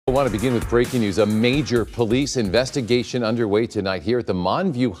I want to begin with breaking news. A major police investigation underway tonight here at the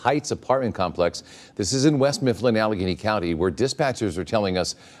Monview Heights apartment complex. This is in West Mifflin, Allegheny County, where dispatchers are telling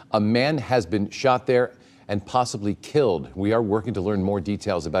us a man has been shot there and possibly killed. We are working to learn more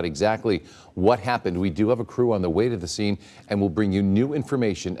details about exactly what happened. We do have a crew on the way to the scene, and we'll bring you new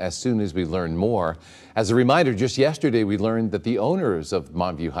information as soon as we learn more. As a reminder, just yesterday we learned that the owners of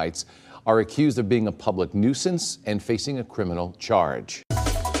Monview Heights are accused of being a public nuisance and facing a criminal charge.